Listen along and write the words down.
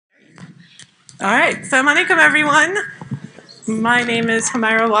All right, Assalamu alaikum everyone. My name is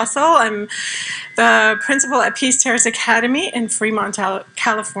Homaira Wassel. I'm the principal at Peace Terrace Academy in Fremont,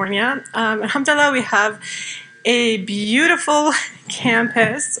 California. Alhamdulillah, we have a beautiful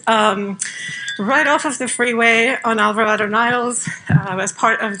campus right off of the freeway on Alvarado Niles as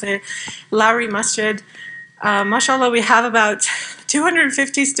part of the Lowry Masjid. Mashallah, we have about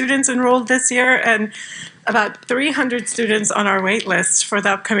 250 students enrolled this year and about 300 students on our wait list for the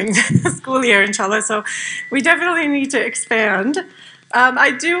upcoming school year, inshallah. So we definitely need to expand. I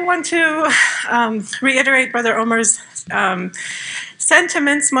do want to reiterate Brother Omar's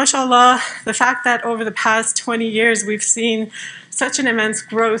sentiments, mashallah, the fact that over the past 20 years we've seen such an immense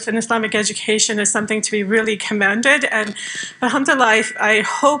growth in Islamic education is something to be really commended. And alhamdulillah, I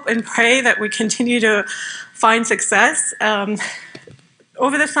hope and pray that we continue to find success.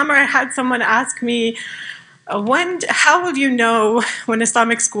 Over the summer, I had someone ask me, how will you know when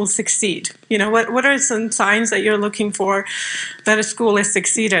Islamic schools succeed? You know, what are some signs that you're looking for that a school has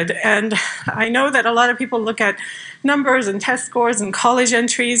succeeded? And I know that a lot of people look at numbers and test scores and college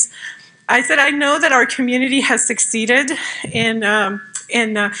entries. I said, I know that our community has succeeded in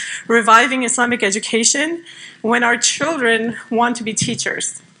reviving Islamic education when our children want to be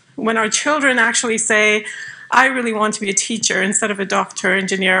teachers, when our children actually say, I really want to be a teacher instead of a doctor,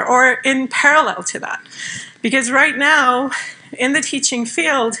 engineer, or in parallel to that. Because right now, in the teaching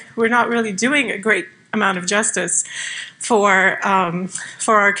field, we're not really doing a great amount of justice for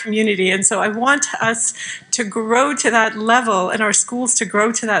our community. And so I want us to grow to that level and our schools to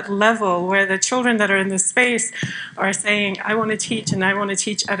grow to that level where the children that are in this space are saying, I want to teach, and I want to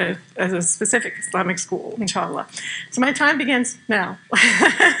teach at a specific Islamic school, inshallah. So my time begins now.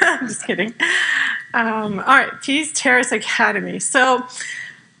 I'm just kidding. All right, Peace Terrace Academy. So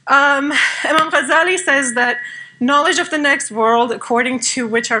Imam Ghazali says that knowledge of the next world, according to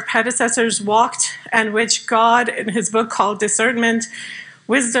which our predecessors walked and which God in his book called discernment,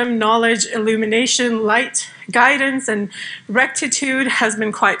 wisdom, knowledge, illumination, light, guidance, and rectitude, has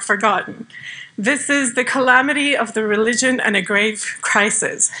been quite forgotten. This is the calamity of the religion and a grave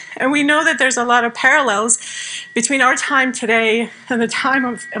crisis. And we know that there's a lot of parallels between our time today and the time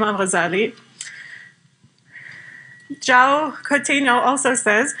of Imam Ghazali. Zhao Cotino also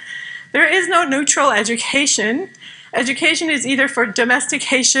says, there is no neutral education. Education is either for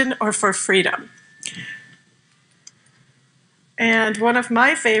domestication or for freedom. And one of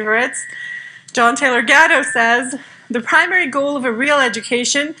my favorites, John Taylor Gatto, says, the primary goal of a real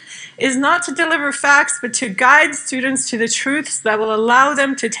education is not to deliver facts, but to guide students to the truths that will allow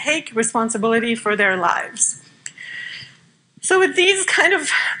them to take responsibility for their lives. So with these kind of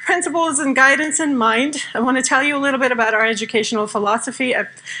principles and guidance in mind, I want to tell you a little bit about our educational philosophy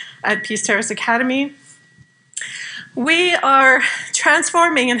at Peace Terrace Academy. We are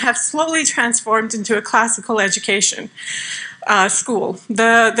transforming and have slowly transformed into a classical education school.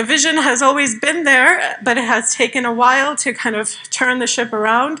 The vision has always been there, but it has taken a while to kind of turn the ship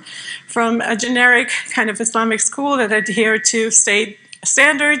around from a generic kind of Islamic school that adhered to state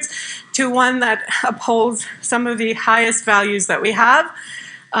standards to one that upholds some of the highest values that we have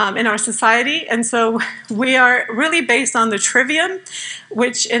in our society. And so we are really based on the trivium,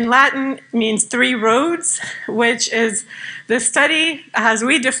 which in Latin means three roads, which is the study, as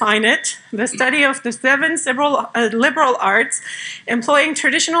we define it, the study of the seven liberal arts, employing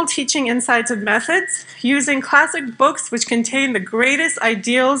traditional teaching insights and methods, using classic books which contain the greatest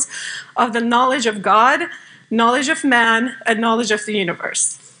ideals of the knowledge of God, knowledge of man, and knowledge of the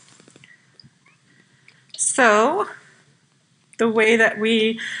universe. So, the way that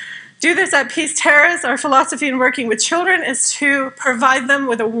we do this at Peace Terrace, our philosophy in working with children is to provide them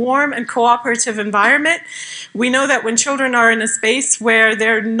with a warm and cooperative environment. We know that when children are in a space where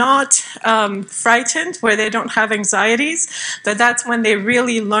they're not frightened, where they don't have anxieties, that's when they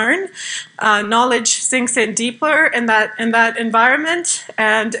really learn. Knowledge sinks in deeper in that environment,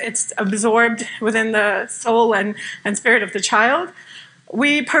 and it's absorbed within the soul and spirit of the child.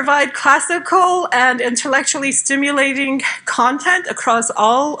 We provide classical and intellectually stimulating content across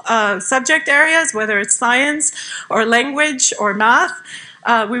all subject areas, whether it's science or language or math.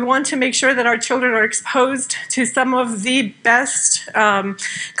 We want to make sure that our children are exposed to some of the best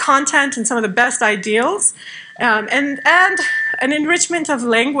content and some of the best ideals. And an enrichment of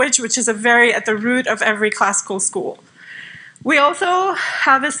language, which is at the root of every classical school. We also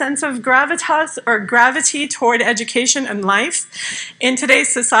have a sense of gravitas or gravity toward education and life. In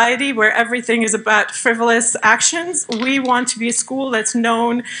today's society where everything is about frivolous actions, we want to be a school that's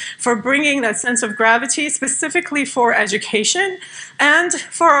known for bringing that sense of gravity specifically for education and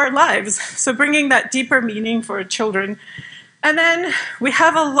for our lives. So bringing that deeper meaning for children And then we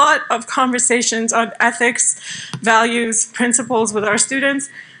have a lot of conversations on ethics, values, principles with our students,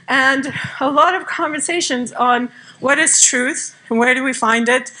 and a lot of conversations on what is truth and where do we find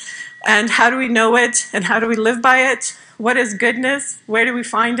it, and how do we know it, and how do we live by it, what is goodness, where do we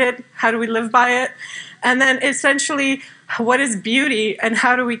find it, how do we live by it, and then essentially what is beauty and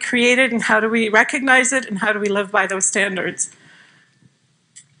how do we create it and how do we recognize it and how do we live by those standards.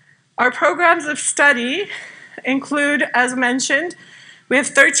 Our programs of study include, as mentioned, we have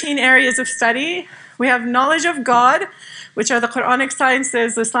 13 areas of study. We have knowledge of God, which are the Quranic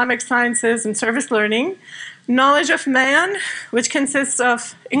sciences, Islamic sciences, and service learning. Knowledge of man, which consists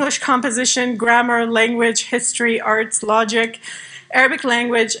of English composition, grammar, language, history, arts, logic, Arabic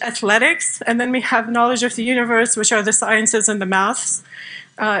language, athletics, and then we have knowledge of the universe, which are the sciences and the maths,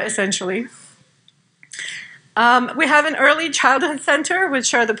 essentially. We have an early childhood center,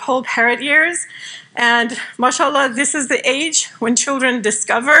 which are the whole parrot years. And mashallah, this is the age when children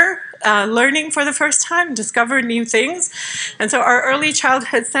discover learning for the first time, discover new things. And so our early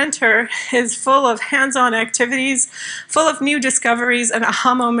childhood center is full of hands-on activities, full of new discoveries and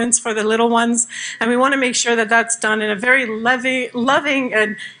aha moments for the little ones. And we want to make sure that that's done in a very loving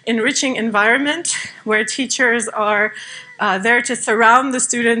and enriching environment where teachers are there to surround the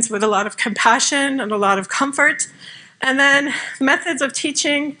students with a lot of compassion and a lot of comfort. And then methods of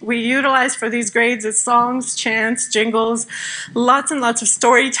teaching we utilize for these grades is songs, chants, jingles, lots and lots of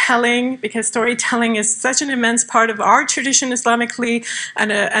storytelling, because storytelling is such an immense part of our tradition Islamically,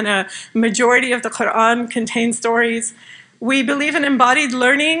 and a majority of the Quran contains stories. We believe in embodied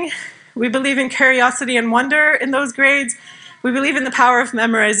learning. We believe in curiosity and wonder in those grades. We believe in the power of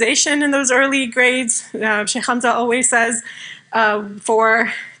memorization in those early grades. Sheikh Hamza always says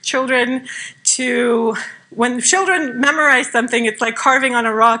for children when children memorize something, it's like carving on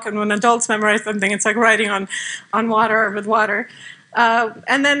a rock, and when adults memorize something, it's like writing on water or with water.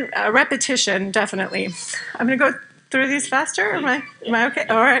 And then repetition, definitely. I'm going to go through these faster. Am I okay?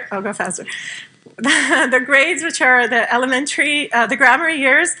 All right, I'll go faster. The grades, which are the elementary, the grammar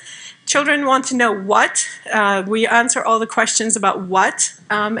years, children want to know what. We answer all the questions about what.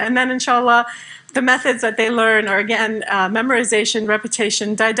 And then, inshallah, the methods that they learn are, again, memorization,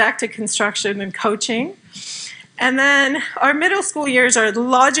 repetition, didactic construction, and coaching. And then our middle school years are the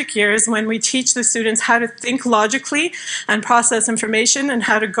logic years, when we teach the students how to think logically and process information, and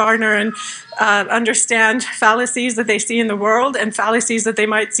how to garner and understand fallacies that they see in the world and fallacies that they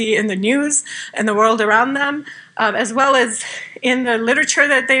might see in the news and the world around them, as well as in the literature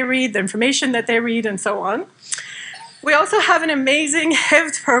that they read, the information that they read, and so on. We also have an amazing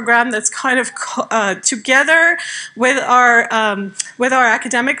Hifd program that's kind of together with our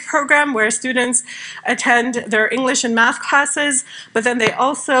academic program, where students attend their English and math classes, but then they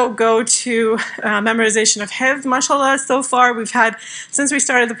also go to memorization of Hifd. Mashallah, so far we've had, since we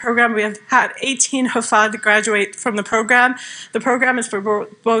started the program, we have had 18 Hufad graduate from the program. The program is for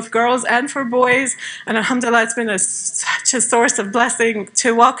both girls and for boys, and alhamdulillah, it's been such a source of blessing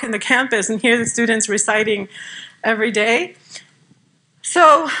to walk in the campus and hear the students reciting every day.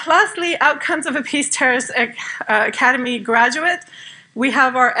 So lastly, outcomes of a Peace Terrace Academy graduate. We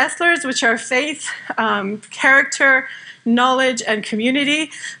have our ESLers, which are faith, character, knowledge, and community.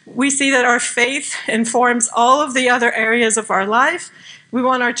 We see that our faith informs all of the other areas of our life. We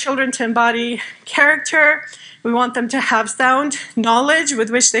want our children to embody character. We want them to have sound knowledge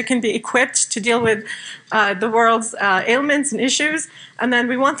with which they can be equipped to deal with the world's ailments and issues. And then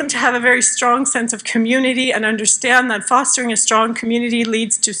we want them to have a very strong sense of community and understand that fostering a strong community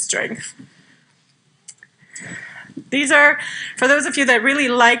leads to strength. These are, for those of you that really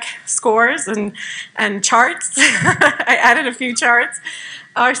like scores and charts, I added a few charts.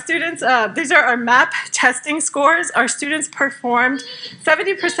 Our students, these are our MAP testing scores. Our students performed,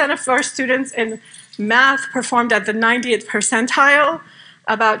 70% of our students in math performed at the 90th percentile,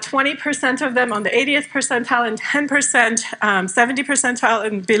 about 20% of them on the 80th percentile, and 10% 70 percentile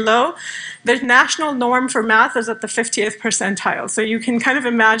and below. The national norm for math is at the 50th percentile, so you can kind of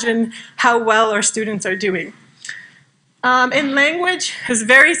imagine how well our students are doing. In language is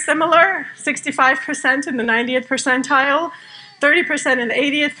very similar, 65% in the 90th percentile, 30% in the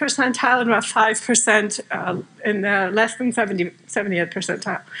 80th percentile, and about 5% in the less than 70th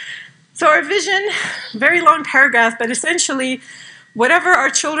percentile. So our vision, very long paragraph, but essentially whatever our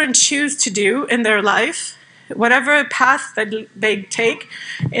children choose to do in their life, whatever path that they take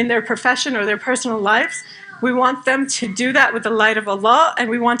in their profession or their personal lives, we want them to do that with the light of Allah, and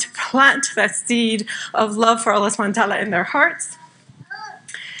we want to plant that seed of love for Allah subhanahu wa ta'ala in their hearts.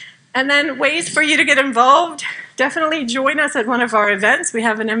 And then ways for you to get involved. definitely join us at one of our events. We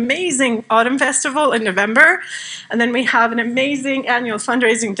have an amazing autumn festival in November, and then we have an amazing annual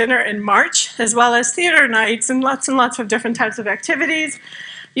fundraising dinner in March, as well as theater nights and lots of different types of activities.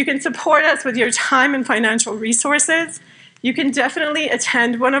 You can support us with your time and financial resources. You can definitely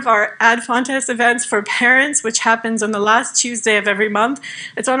attend one of our Ad Fontes events for parents, which happens on the last Tuesday of every month.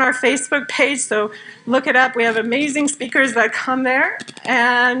 It's on our Facebook page, so look it up. We have amazing speakers that come there.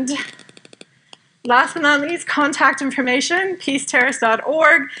 And last but not least, contact information,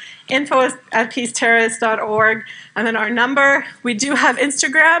 peaceterrace.org, info@peaceterrace.org, and then our number. We do have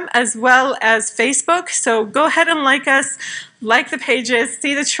Instagram as well as Facebook, so go ahead and like us, like the pages,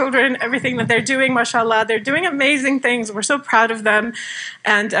 see the children, everything that they're doing, mashallah. They're doing amazing things. We're so proud of them,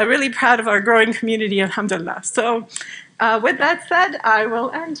 and really proud of our growing community, alhamdulillah. So with that said, I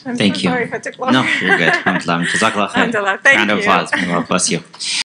will end. I'm Thank so you. sorry if I took long. No, you're good. Alhamdulillah. Jazakallah khair. Alhamdulillah. Thank Round of you. applause. May Allah bless you.